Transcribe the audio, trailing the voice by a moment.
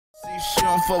She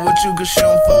don't fuck with you cause she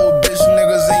don't fuck with bitch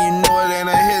niggas, and you know it ain't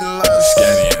a hidden love.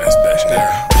 Scanny ass bitch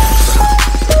there.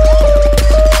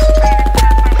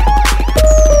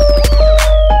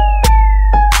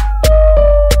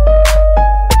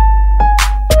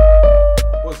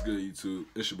 What's good, YouTube?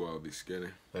 It's your boy, Be Skinny.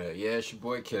 Yeah, it's your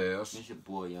boy, Kels. It's your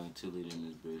boy, Young Tilly,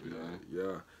 in this bitch,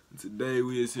 Yeah. And today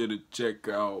we is here to check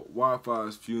out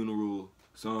Wifisfuneral.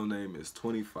 Song name is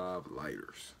 25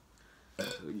 Lighters. So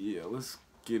yeah, let's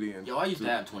get in. Yo, I used to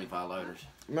have 25 lighters.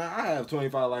 Man, I have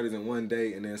 25 lighters in one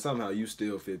day, and then somehow you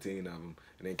steal 15 of them,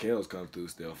 and then Kels come through,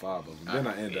 steal 5 of them. Then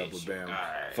I end up with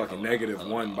fucking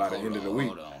 -1 by the end of the week.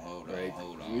 Hold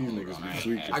on. These niggas be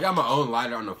tweaking. I got my own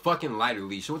lighter on a fucking lighter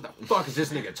leash. What the fuck is this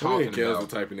nigga talking Kels about?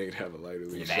 the type of nigga to have a lighter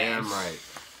leash. You're damn right.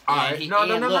 Alright, No.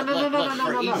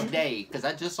 For each day, because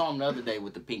I just saw him the other day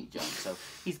with the pink jump, so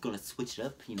he's gonna switch it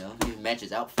up, you know. He match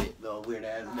his outfit, though, weird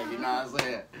ass nigga, you know what I'm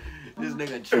saying? This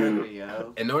nigga tripping,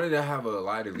 yo. In order to have a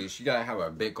lighter leash, you gotta have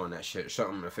a bic on that shit,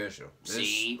 something official.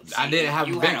 I didn't have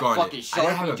a bic on it. I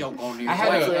didn't have a joke on there. I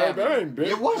had that ain't big.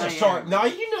 It was a shark. No,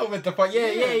 you know what the fuck?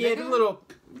 Yeah. The little.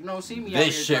 You know, see me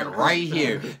This shit right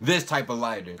here. This type of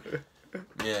lighter.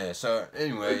 Yeah. So,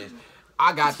 anyways,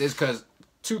 I got this because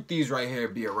 2 thieves right here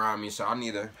be around me, so I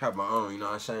need to have my own. You know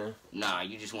what I'm saying? Nah,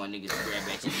 you just want niggas to grab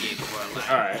at your dick for a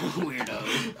lighter. Alright. Weirdo.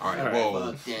 Alright,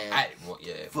 whoa. Fuck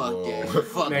that. Fuck whoa. that.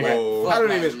 Fuck Nigga,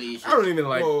 that. I don't even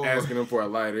like asking him for a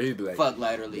lighter. He'd be like, fuck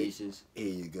lighter leashes. here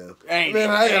you go. Ain't Man,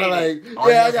 it? I gotta Ain't like, All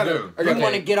you yeah, I have to gotta. do. You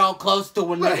want to get all close to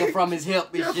a nigga from his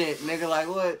hip and shit. Nigga like,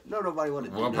 what? No, nobody want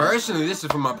to do Well, that. personally, this is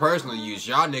for my personal use.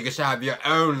 Y'all niggas should have your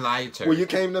own lighter. Well, you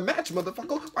came to match,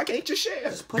 motherfucker. Why can't you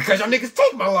share? Because y'all niggas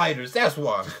take my lighters. That's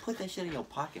why. Put that shit in your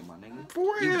pocket, my nigga.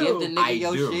 For You real. give the I nigga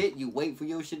your do. shit, you wait for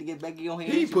your shit to get back in your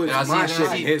hand. He puts Now, see, my now, shit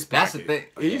see, in his pocket. that's the thing.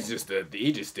 He's just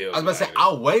he just steals. I was about to say, lighters.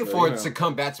 I'll wait for Yeah. it to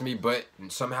come back to me, but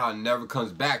somehow it never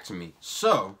comes back to me.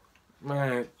 So,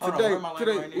 Man, Hold on, today, where my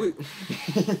lighter right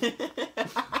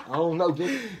I don't know,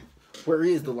 dude. Where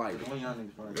is the lighter?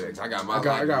 I got my I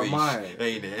got lighter leash. mine.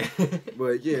 Ain't it?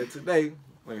 But yeah, today,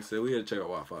 like I said, we had to check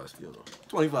out Wifisfuneral.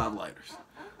 25 lighters. Shout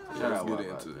Let's out get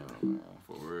Wi-Fi, into it. man.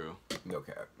 For real. No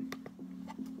cap.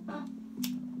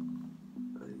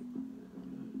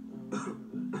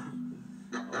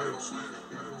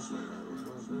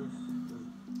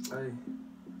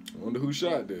 I wonder who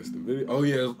shot this. The video. Oh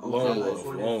yeah, it's Lone Wolf.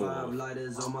 Lone Wolf.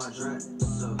 Lighters on my track,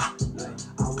 so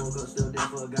I woke up still there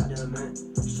for a goddamn man.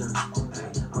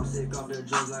 I'm sick off the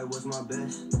drugs, like what's my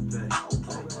best? I'm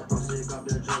sick off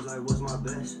the drugs, like what's my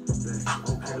best?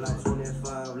 Okay, like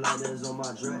 25 lighters on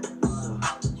my track, so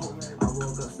I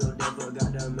woke up still there for a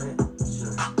goddamn man.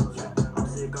 I'm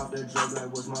sick off the drugs,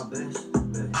 like what's my best?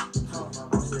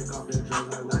 I'm sick off the drugs,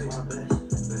 like what's my best?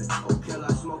 Okay,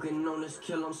 like smoking on this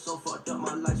kill, I'm so fucked up,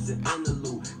 my life's an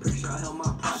interlude. Pretty sure I held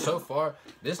my pride. So far,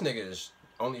 this nigga is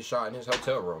only shot in his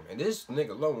hotel room. And this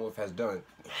nigga Lone Wolf has done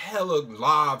hella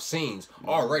live scenes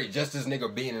already. Just this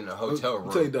nigga being in a hotel room.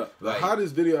 I'll tell you the Like,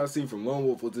 hottest video I seen from Lone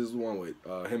Wolf was this one with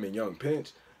him and Young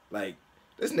Pinch. Like,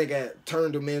 this nigga had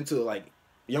turned him into, like,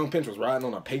 Young Pinch was riding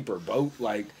on a paper boat.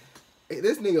 Like,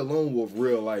 this nigga Lone Wolf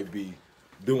real life be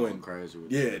doing Crazy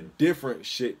with different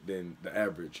shit than the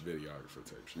average videographer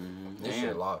type shit. this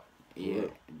shit live. Yeah,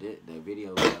 the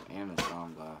video and the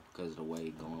song because of the way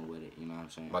going with it, you know what I'm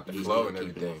saying? Like the He's flow still and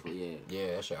keeping it everything. yeah.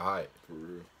 Yeah, that shit hype. For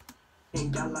real.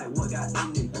 Ain't got like what got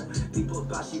in it. People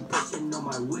thought she pushing on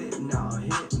my whip now,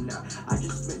 hip now. I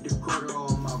just spent the quarter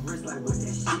on my wrist like what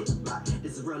that shit like.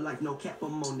 This is real life, no cap,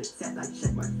 I'm on the set like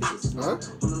check my fist.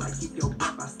 Wanna like keep your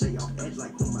breath, I stay off edge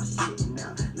like on my shit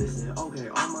now. Listen, okay,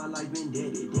 all my life been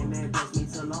dead. It then man bless me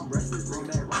till I'm restless. Bring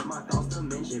back right my thoughts to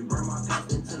mention. Burn my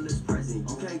past until it's present.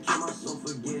 You can't kill my soul,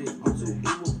 forget it. I'm too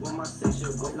evil for my section.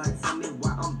 Wait, like tell me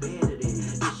why I'm better than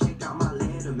this shit got my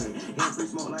letter, man. And free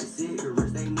smoke like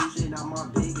cigarettes. They knew shit out my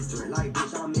biggest threat. Like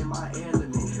bitch, I'm in my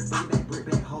element. Bring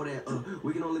back, hold that.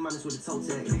 We can only minus with the toe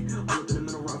tag. All up in the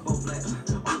middle, run 4 flat.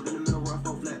 All up in the middle, run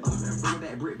 4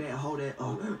 flat. Bring back, hold that.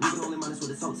 We can only minus with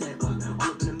the toe tag. All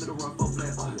up in the middle, run 4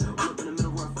 flat. All up in the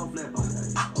middle, run 4 flat.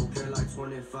 Okay, like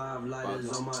 25 lighters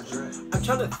on my track. I'm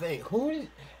trying to think. Who is...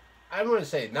 I don't want to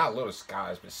say not Little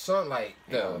Skies, but something like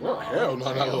the... No, hell no,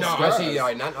 not Lil No, Skies. I see,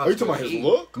 like, not... Are you talking about his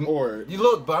look? Or... You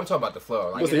look, but I'm talking about the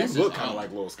flow. Like, Listen, that's he look his kind of own.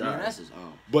 like Lil Yeah, Skies. that's his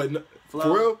own. But Flow,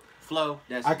 for real, Flow,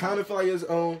 that's I kind of feel like his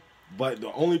own, but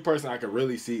the only person I could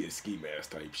really see is Ski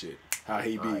Mask type shit. How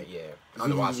he be. yeah. I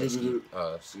don't know why I say ski.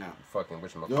 No. Fucking You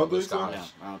don't whatchamacallit, think so? No,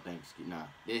 Skies. I don't think nah.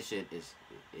 This shit is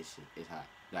hot.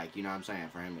 Like, you know what I'm saying?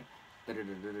 For him to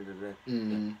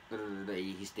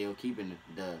he's still keeping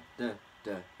the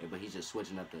but he's just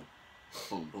switching up the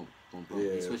boom, boom, boom, boom.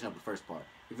 Yeah. He's switching up the first part.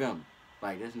 You feel me?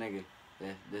 Like, this nigga,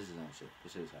 This is on shit.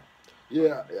 This is hot.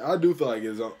 Yeah, I do feel like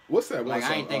it's on. What's that one Like,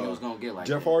 song? I ain't think it was gonna get like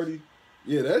Jeff this. Hardy.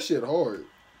 Yeah, that shit hard.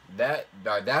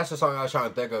 That's the song I was trying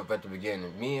to think of at the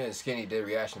beginning. Me and Skinny did a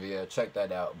reaction video. Check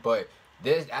that out. But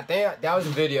this, I think that was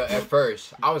a video at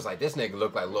first. I was like, this nigga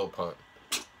look like Lil Pump.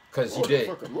 Cause he did.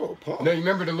 Lil Pump. No, you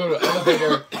remember the little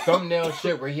elevator thumbnail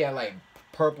shit where he had like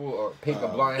purple or pink or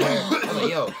blonde hair? I was like,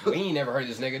 yo, we ain't never heard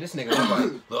this nigga. This nigga look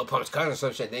like Lil Pump's cousin or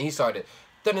some shit. Then he started.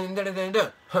 Like,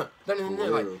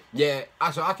 yeah,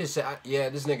 so I can say, yeah,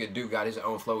 this nigga do got his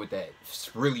own flow with that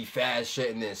really fast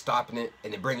shit and then stopping it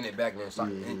and then bringing it back and then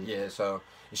stopping it. Yeah, so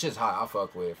it's just hot. I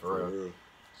fuck with it for real.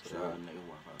 Shout out nigga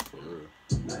Wi-Fi. For real.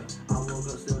 I woke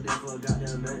up still there for a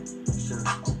goddamn man.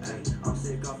 I'm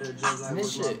sick off the drugs like And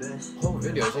this what's my shit, best. whole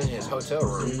video's in his hotel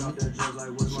room. Sick off the drugs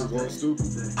like what's my Shit going best. stupid.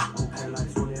 Okay,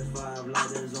 like 25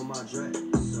 lighters on my dress.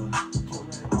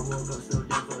 I woke up still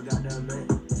there for a goddamn man.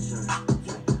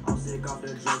 I'm sick off the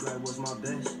drugs like what's my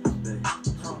best.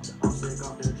 I'm sick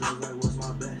off the drugs like what's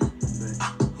my best.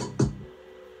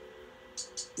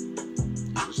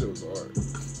 This shit was hard.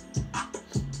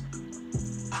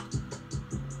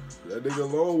 That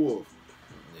nigga Lone Wolf.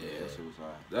 Yeah, that shit was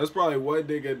hot. That's probably one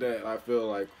nigga that I feel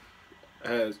like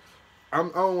has. I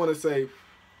don't want to say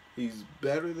he's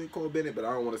better than Cole Bennett, but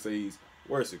I don't want to say he's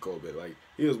worse than Cole Bennett. Like,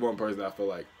 he was one person I feel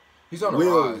like He's on the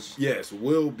will, rise. yes,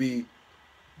 will be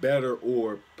better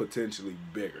or potentially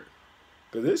bigger.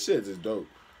 Cause this shit is dope.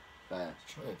 Fast.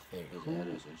 I'm trying to think. His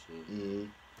edits and shit.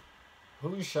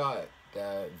 Who shot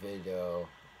that video,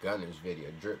 Gunner's video,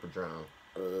 Drip or Drown?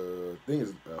 Thing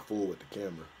is fool with the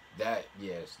camera. That,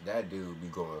 yes, that dude be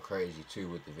going crazy too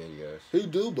with the videos. He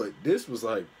do, but this was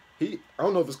like I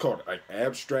don't know if it's called like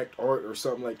abstract art or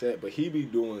something like that, but he be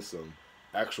doing some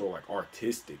actual like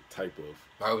artistic type of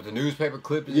Like with the newspaper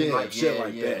clippings, yeah, like, shit yeah,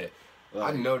 like yeah. that.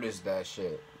 Like, I noticed that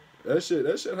shit. that shit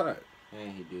hot.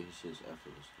 And he did his shit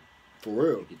effortlessly. For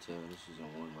real. You could tell this is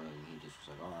on one run. He just was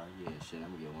like, alright, yeah, shit,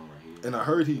 I'm gonna get one right here. And I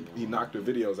heard he knocked the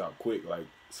videos out quick. Like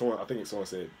I think someone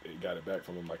said it got it back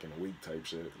from him like in a week type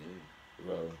shit.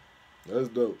 Yeah. That's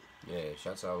dope. Yeah,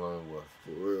 shouts out Lone Wolf.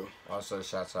 For real. Also,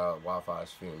 shouts out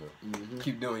Wifisfuneral.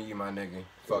 Keep doing you, my nigga.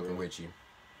 Fucking with you.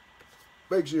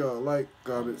 Make sure y'all like,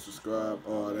 comment, subscribe,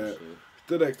 all that.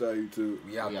 Till next time, YouTube.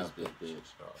 We out We this out this bitch.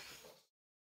 bitch.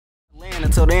 Land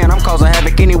until then, I'm causing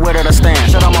havoc anywhere that I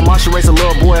stand. Shut out my monster, raise a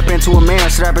little boy up into a man.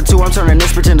 Strapping two, I'm turning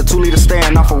this bitch into 2 liter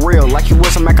stand. Not for real, like you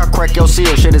was a Mac, I crack your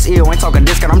seal. Shit is ill, ain't talking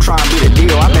discount, I'm trying to be the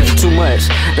deal. I've been through too much,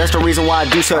 that's the reason why I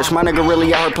do such. My nigga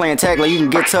really out here playing tag like you can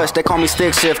get touched. They call me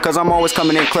stick shift, cause I'm always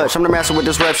coming in clutch. I'm the master with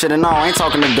this rap shit and all, I ain't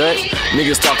talking to Dutch.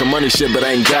 Niggas talking money shit, but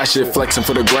I ain't got shit. Flexing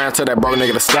for the ground, tell that broke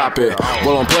nigga to stop it.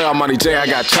 Roll on play all money J, I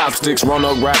got chopsticks.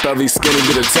 Roanoke rap, every skinny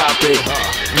be the topic.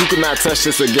 You cannot touch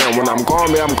this again. When I'm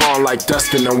gone, I'm gone like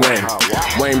dust in the wind.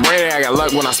 Wayne Brady, I got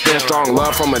luck when I spin strong.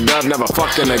 Love from a dove, never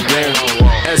fucking again.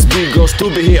 SB go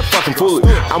stupid, he a fucking fool.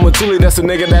 I'm a toolie, that's a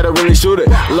nigga that'll really shoot it.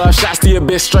 Love shots to your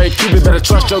bitch straight, Cupid better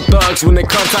trust your thugs when they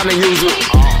come time to use it.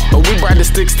 But we brought the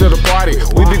sticks to the party.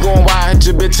 We be going wild, hit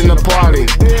your bitch in the party.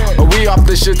 But we off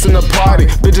the shits in the party.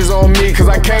 Bitches on me, cause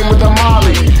I came with the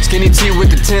Molly. Skinny T with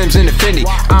the Timbs and the Fendi.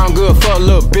 I don't good for a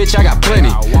little bitch, I got plenty.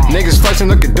 Niggas flexing,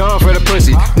 looking dumb for the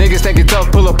pussy. Niggas think it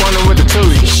tough, pull up on them with the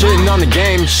toolie. Shitting on the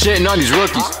game, shitting on these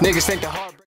rookies. Niggas think the hard.